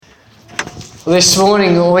This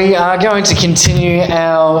morning we are going to continue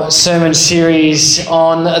our sermon series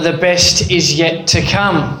on the best is yet to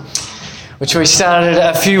come, which we started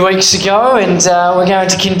a few weeks ago, and we're going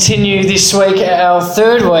to continue this week, our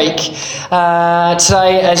third week,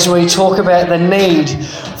 today as we talk about the need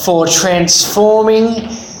for transforming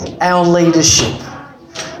our leadership,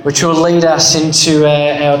 which will lead us into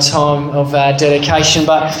our time of dedication.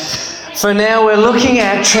 But for now, we're looking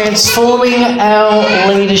at transforming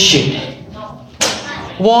our leadership.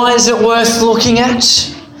 Why is it worth looking at?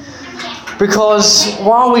 Because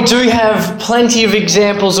while we do have plenty of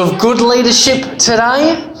examples of good leadership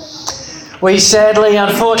today, we sadly,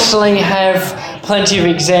 unfortunately, have plenty of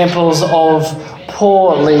examples of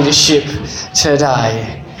poor leadership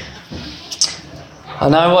today. I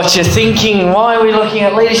know what you're thinking. Why are we looking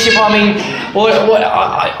at leadership? I mean,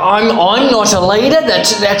 I'm not a leader.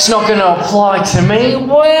 That's not going to apply to me.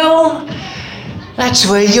 Well, that's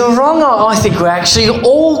where you're wrong. I think we're actually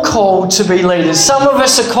all called to be leaders. Some of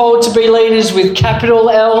us are called to be leaders with capital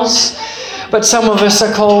L's, but some of us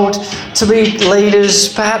are called to be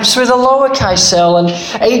leaders perhaps with a lowercase l, and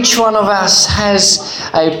each one of us has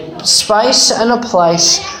a space and a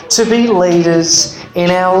place to be leaders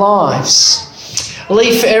in our lives.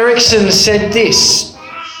 Leif Erikson said this: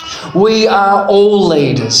 "We are all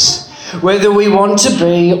leaders, whether we want to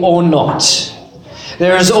be or not.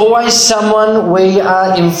 There is always someone we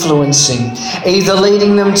are influencing, either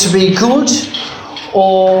leading them to be good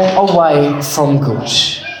or away from good."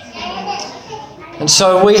 And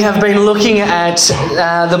so we have been looking at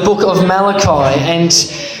the book of Malachi, and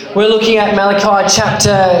we're looking at Malachi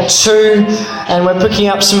chapter 2, and we're picking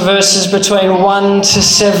up some verses between 1 to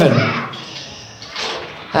 7.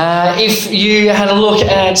 If you had a look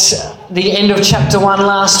at the end of chapter 1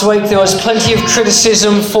 last week, there was plenty of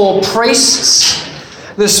criticism for priests,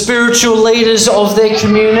 the spiritual leaders of their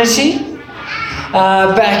community,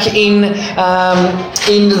 back in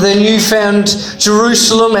the newfound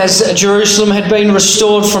Jerusalem, as Jerusalem had been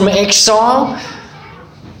restored from exile.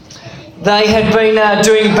 They had been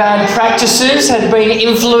doing bad practices, had been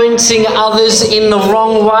influencing others in the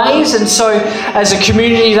wrong ways, and so as a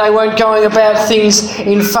community they weren't going about things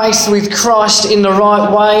in faith with Christ in the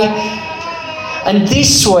right way. And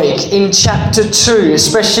this week in chapter 2,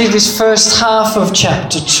 especially this first half of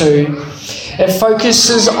chapter 2, it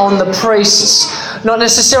focuses on the priests, not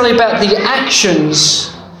necessarily about the actions,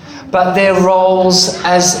 but their roles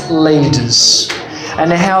as leaders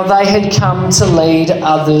and how they had come to lead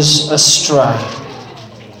others astray.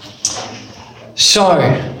 So,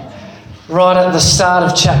 right at the start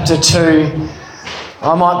of chapter 2,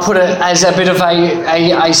 I might put it as a bit of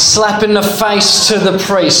a slap in the face to the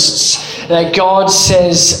priests, that God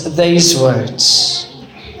says these words: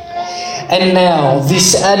 "And now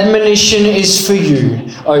this admonition is for you,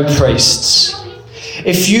 O priests.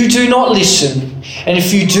 If you do not listen, and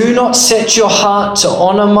if you do not set your heart to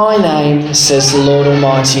honour my name, says the Lord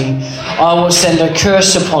Almighty, I will send a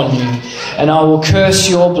curse upon you, and I will curse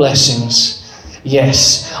your blessings.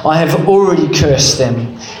 Yes, I have already cursed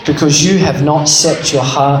them, because you have not set your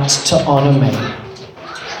heart to honour me."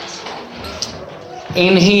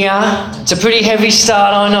 In here, it's a pretty heavy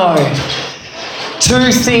start, I know. Two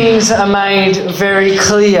things are made very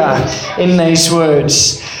clear in these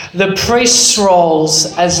words. The priests'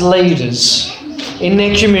 roles as leaders in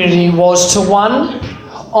their community was to, 1,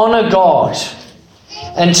 honour God,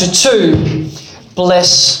 and to 2,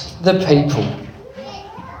 bless the people.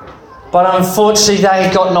 But unfortunately they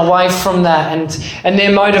had gotten away from that, and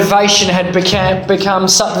their motivation had become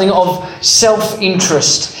something of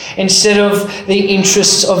self-interest instead of the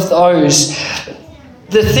interests of those.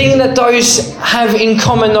 The thing that those have in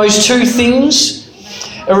common, those two things,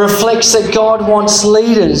 it reflects that God wants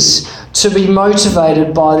leaders to be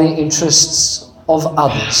motivated by the interests of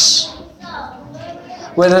others.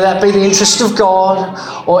 Whether that be the interest of God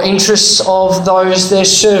or interests of those they're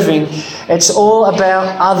serving, it's all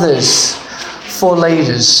about others for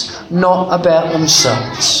leaders, not about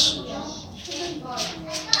themselves.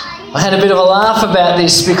 I had a bit of a laugh about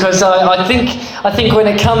this because I think when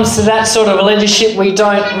it comes to that sort of leadership, we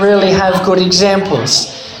don't really have good examples.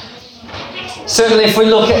 Certainly if we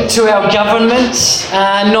look to our governments,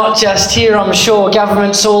 not just here, I'm sure,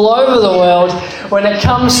 governments all over the world, when it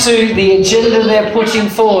comes to the agenda they're putting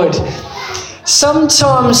forward,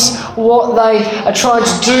 sometimes what they are trying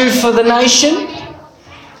to do for the nation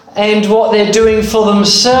and what they're doing for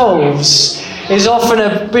themselves is often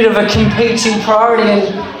a bit of a competing priority,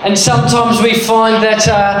 and sometimes we find that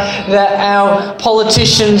our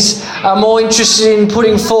politicians are more interested in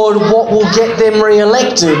putting forward what will get them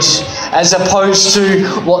re-elected as opposed to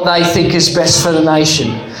what they think is best for the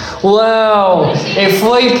nation. Well, if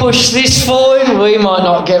we push this forward, we might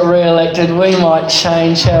not get re-elected. We might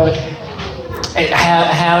change how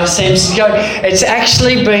it seems to go. It's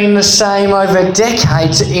actually been the same over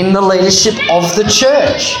decades in the leadership of the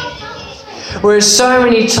church. Whereas so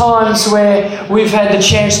many times where we've had the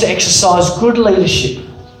chance to exercise good leadership,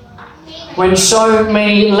 when so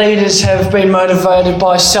many leaders have been motivated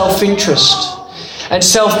by self-interest and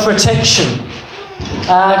self-protection,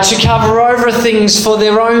 to cover over things for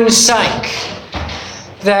their own sake,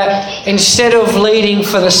 that instead of leading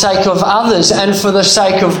for the sake of others and for the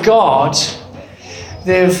sake of God,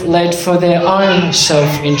 they've led for their own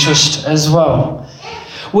self-interest as well.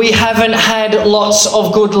 We haven't had lots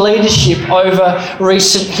of good leadership over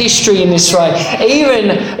recent history in this way.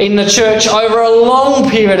 Even in the church over a long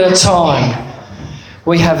period of time,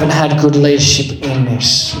 we haven't had good leadership in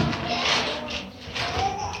this.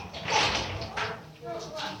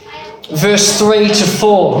 Verse 3 to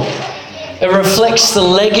 4, it reflects the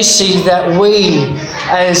legacy that we,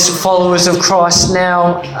 as followers of Christ,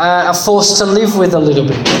 now are forced to live with a little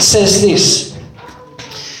bit. It says this,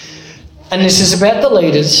 and this is about the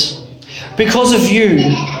leaders. Because of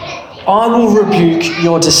you, I will rebuke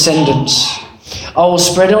your descendants. I will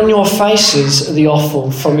spread on your faces the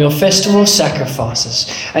offal from your festival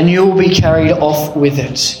sacrifices, and you will be carried off with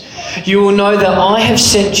it. You will know that I have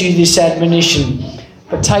sent you this admonition.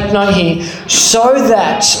 But take note here, so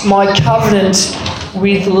that my covenant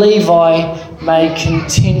with Levi may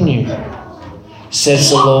continue, says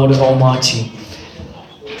the Lord Almighty.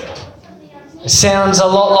 It sounds a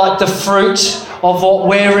lot like the fruit of what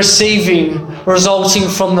we're receiving, resulting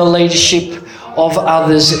from the leadership of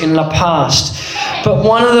others in the past. But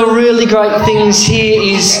one of the really great things here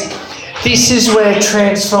is this is where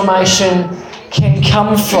transformation can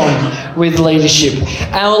come from with leadership.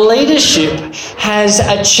 Our leadership has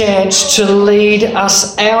a chance to lead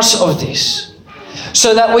us out of this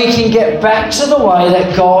so that we can get back to the way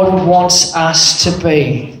that God wants us to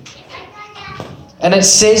be. And it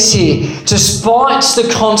says here, despite the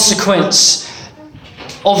consequence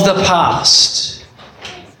of the past,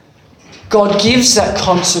 God gives that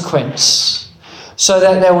consequence so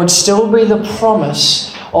that there would still be the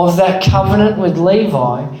promise of that covenant with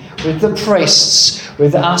Levi, with the priests,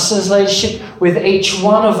 with us as leadership, with each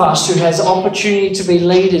one of us who has opportunity to be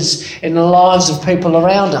leaders in the lives of people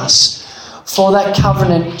around us, for that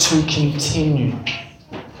covenant to continue.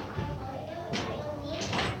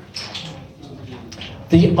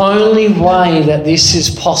 The only way that this is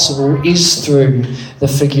possible is through the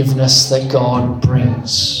forgiveness that God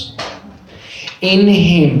brings. In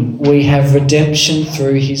Him we have redemption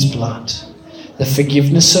through His blood, the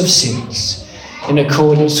forgiveness of sins, in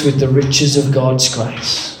accordance with the riches of God's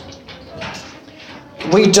grace.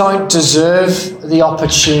 We don't deserve the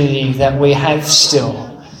opportunity that we have still,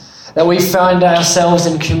 that we find ourselves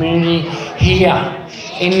in community here,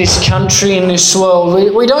 in this country, in this world.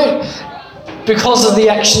 We don't, because of the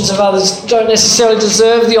actions of others, don't necessarily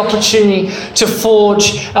deserve the opportunity to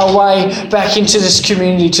forge our way back into this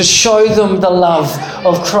community, to show them the love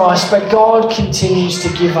of Christ. But God continues to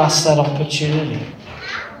give us that opportunity.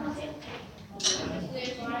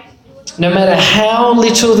 No matter how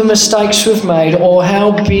little the mistakes we've made or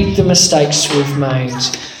how big the mistakes we've made,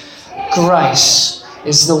 grace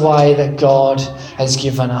is the way that God has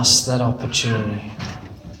given us that opportunity.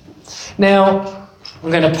 Now,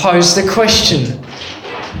 I'm going to pose the question.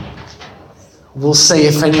 We'll see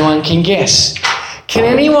if anyone can guess. Can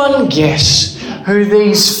anyone guess who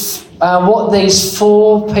what these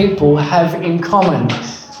four people have in common?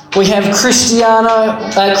 We have Cristiano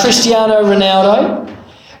Ronaldo,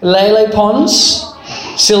 Lele Pons,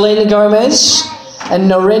 Selena Gomez, and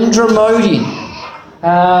Narendra Modi.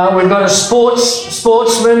 We've got a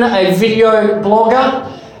sportsman, a video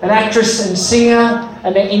blogger, an actress and singer,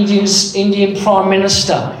 and an Indian Prime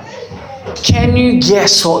Minister. Can you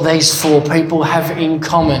guess what these four people have in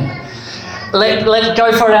common? Let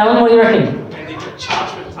go for it, Alan. What do you reckon? Have they been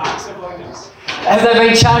charged with tax avoidance? Have they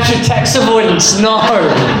been charged with tax avoidance? No.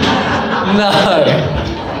 No.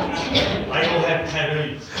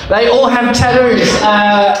 They all have tattoos.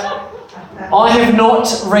 I have not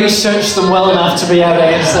researched them well enough to be able to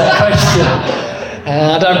answer that question.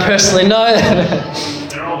 I don't personally know.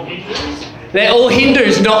 They're all Hindus? They're all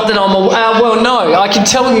Hindus, not that I'm aware. Well, no, I can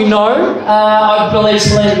tell you no. I believe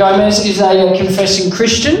Selena Gomez is a confessing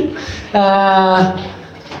Christian. I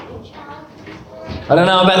don't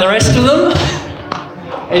know about the rest of them.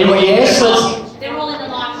 Anyway, yes? They're all in the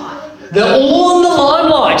limelight. They're all in the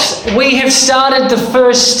limelight. We have started the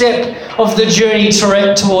first step of the journey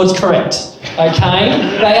towards correct. Okay?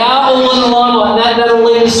 They are all in the limelight. That'll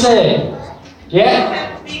lead us there. Yeah?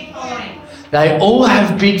 They all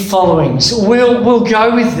have big followings. We'll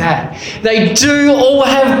go with that. They do all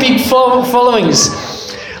have big followings.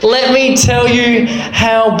 Let me tell you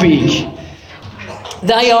how big.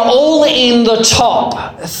 They are all in the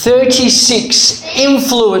top 36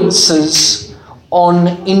 influencers on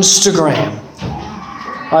Instagram.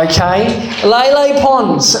 Okay? Lele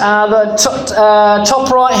Pons, the top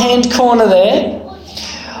right-hand corner there.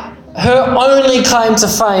 Her only claim to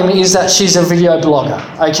fame is that she's a video blogger.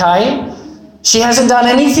 Okay? She hasn't done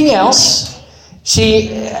anything else.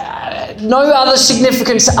 No other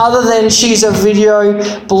significance other than she's a video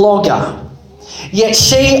blogger. Yet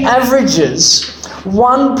she averages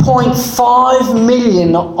 1.5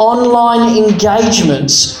 million online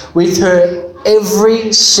engagements with her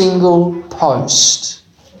every single post.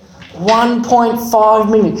 1.5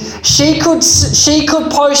 million. She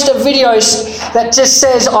could post a video that just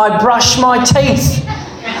says, "I brush my teeth."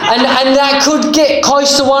 And that could get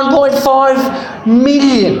close to 1.5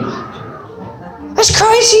 million. That's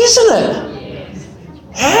crazy, isn't it?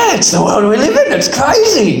 Yeah, it's the world we live in. It's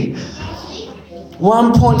crazy.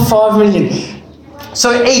 1.5 million.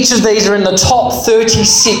 So each of these are in the top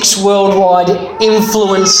 36 worldwide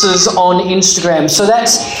influencers on Instagram. So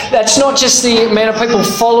that's not just the amount of people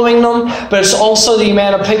following them, but it's also the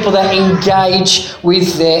amount of people that engage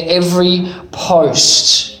with their every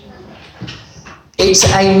post. It's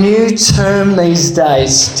a new term these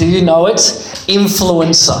days. Do you know it?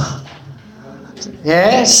 Influencer.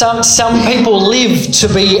 Yeah, some people live to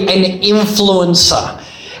be an influencer.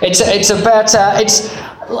 It's about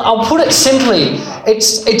I'll put it simply.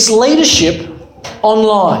 It's leadership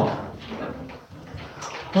online,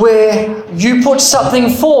 where you put something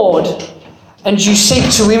forward and you seek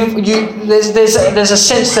to there's a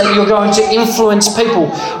sense that you're going to influence people,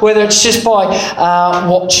 whether it's just by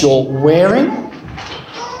what you're wearing,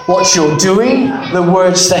 what you're doing, the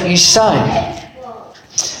words that you say.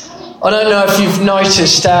 I don't know if you've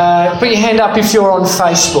noticed, put your hand up if you're on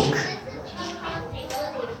Facebook.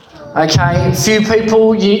 Okay, a few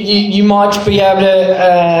people, you might be able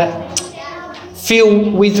to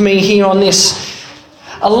feel with me here on this.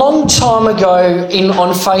 A long time ago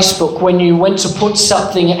on Facebook, when you went to put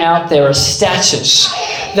something out there, a status,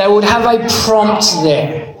 they would have a prompt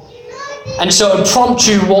there. And so it would prompt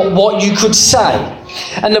you what you could say.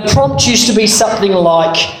 And the prompt used to be something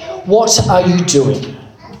like, "What are you doing?"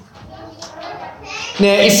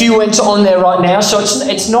 Now, if you went on there right now, so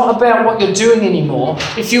it's not about what you're doing anymore.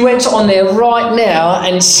 If you went on there right now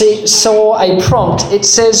and saw a prompt, it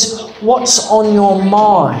says, "What's on your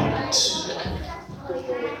mind?"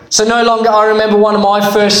 So no longer, I remember one of my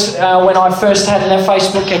first, when I first had a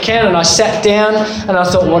Facebook account, and I sat down and I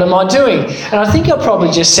thought, what am I doing? And I think I probably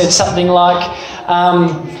just said something like,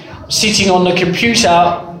 sitting on the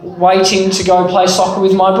computer waiting to go play soccer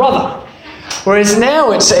with my brother. Whereas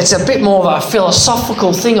now it's a bit more of a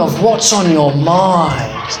philosophical thing of what's on your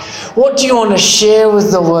mind. What do you want to share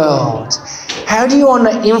with the world? How do you want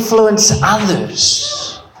to influence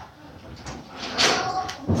others?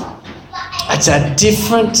 It's a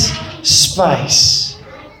different space.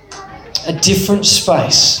 A different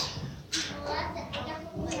space.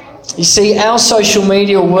 You see, our social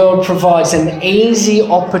media world provides an easy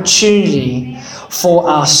opportunity for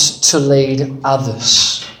us to lead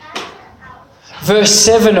others. Verse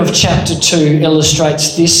 7 of chapter 2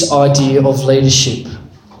 illustrates this idea of leadership.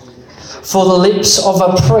 "For the lips of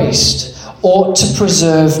a priest ought to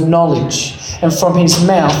preserve knowledge, and from his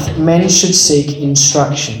mouth men should seek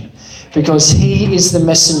instruction, because he is the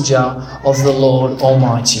messenger of the Lord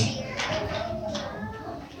Almighty."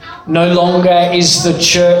 No longer is the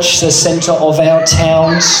church the centre of our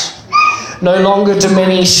towns. No longer do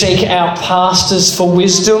many seek out pastors for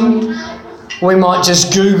wisdom. We might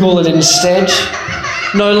just Google it instead.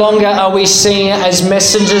 No longer are we seen as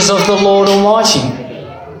messengers of the Lord Almighty.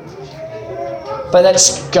 But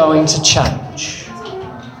that's going to change.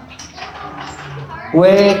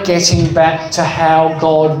 We're getting back to how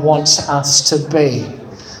God wants us to be,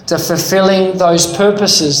 to fulfilling those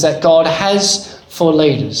purposes that God has for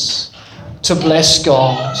leaders, to bless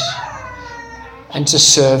God and to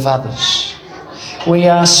serve others. We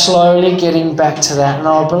are slowly getting back to that, and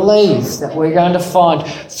I believe that we're going to find,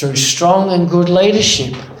 through strong and good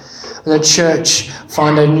leadership, the church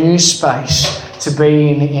find a new space to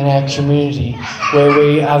be in our community, where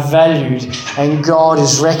we are valued and God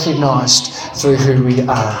is recognised through who we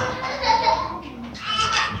are.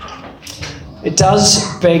 It does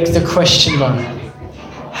beg the question though,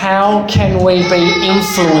 how can we be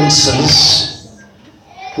influencers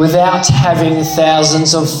without having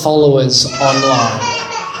thousands of followers online?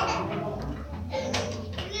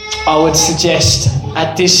 I would suggest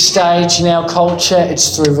at this stage in our culture,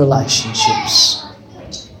 it's through relationships.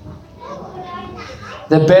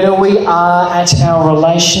 The better we are at our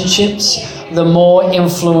relationships, the more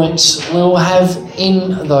influence we'll have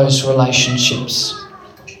in those relationships.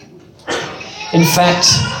 In fact,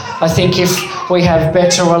 I think if we have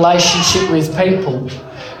better relationship with people,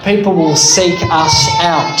 people will seek us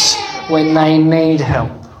out when they need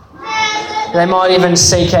help. They might even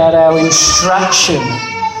seek out our instruction,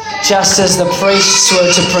 just as the priests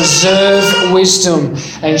were to preserve wisdom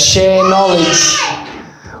and share knowledge.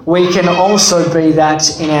 We can also be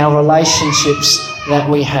that in our relationships that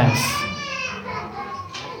we have.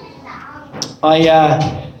 I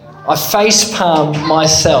facepalm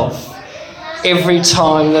myself every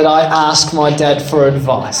time that I ask my dad for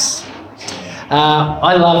advice.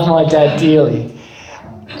 I love my dad dearly.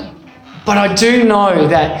 But I do know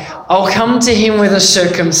that I'll come to him with a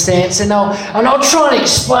circumstance and I'll try and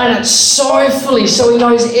explain it so fully so he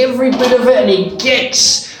knows every bit of it and he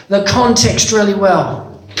gets the context really well.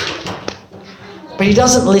 But he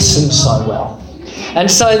doesn't listen so well. And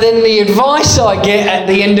so then the advice I get at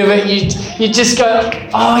the end of it, you just go,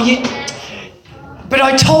 but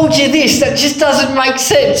I told you this, that just doesn't make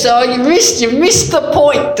sense. Oh, you missed the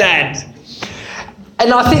point, Dad.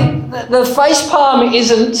 And I think the facepalm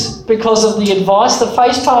isn't because of the advice. The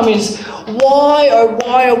facepalm is,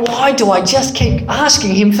 why do I just keep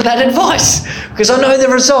asking him for that advice? Because I know the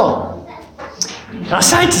result. And I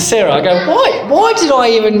say to Sarah, I go, why did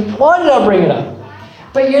I bring it up?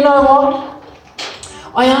 But you know what?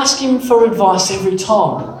 I ask him for advice every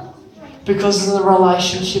time because of the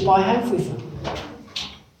relationship I have with him.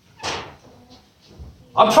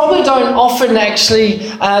 I probably don't often actually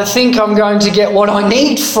think I'm going to get what I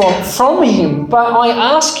need from him, but I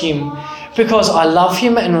ask him because I love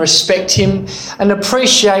him and respect him and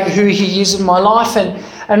appreciate who he is in my life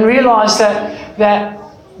and realise that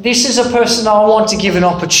this is a person I want to give an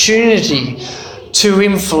opportunity to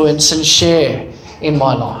influence and share in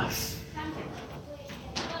my life.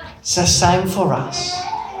 It's the same for us.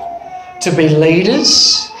 To be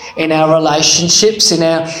leaders in our relationships, in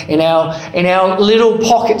our little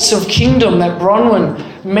pockets of kingdom that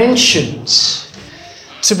Bronwyn mentions.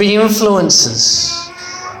 To be influencers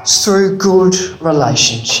through good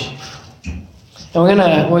relationship.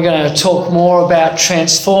 And we're gonna talk more about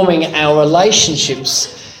transforming our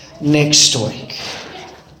relationships next week.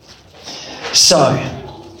 So,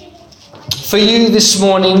 for you this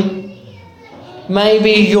morning,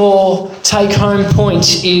 maybe your take-home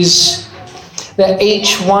point is that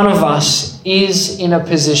each one of us is in a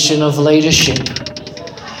position of leadership.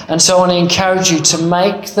 And so I want to encourage you to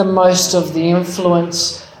make the most of the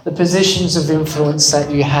influence, the positions of influence that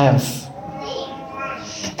you have.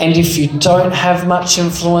 And if you don't have much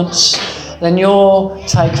influence, then your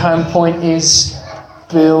take-home point is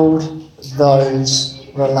build those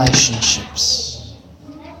relationships.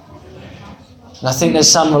 And I think there's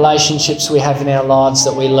some relationships we have in our lives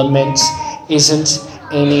that we lament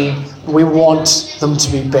we want them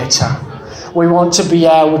to be better. We want to be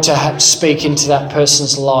able to speak into that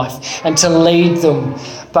person's life and to lead them.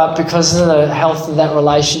 But because of the health of that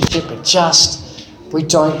relationship, we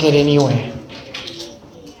don't get anywhere.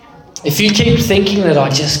 If you keep thinking that I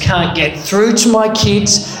just can't get through to my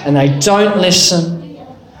kids and they don't listen,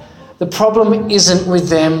 the problem isn't with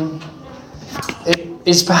them. It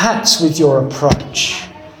is perhaps with your approach.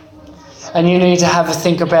 And you need to have a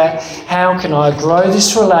think about how can I grow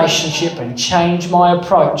this relationship and change my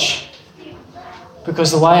approach,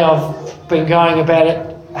 because the way I've been going about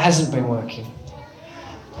it hasn't been working.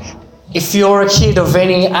 If you're a kid of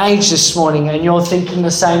any age this morning and you're thinking the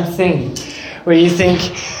same thing, where you think,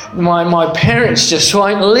 my parents just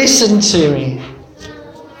won't listen to me,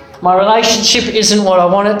 my relationship isn't what I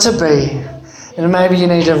want it to be, and maybe you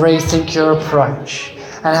need to rethink your approach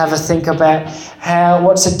and have a think about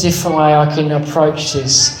what's a different way I can approach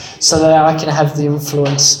this so that I can have the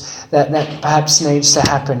influence that perhaps needs to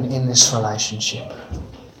happen in this relationship.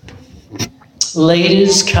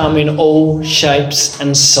 Leaders come in all shapes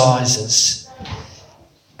and sizes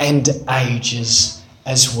and ages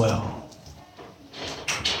as well.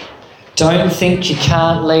 Don't think you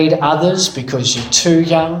can't lead others because you're too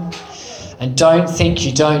young, and don't think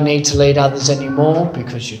you don't need to lead others anymore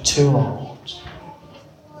because you're too old.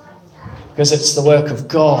 Because it's the work of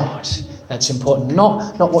God that's important.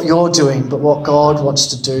 Not what you're doing, but what God wants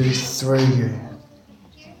to do through you.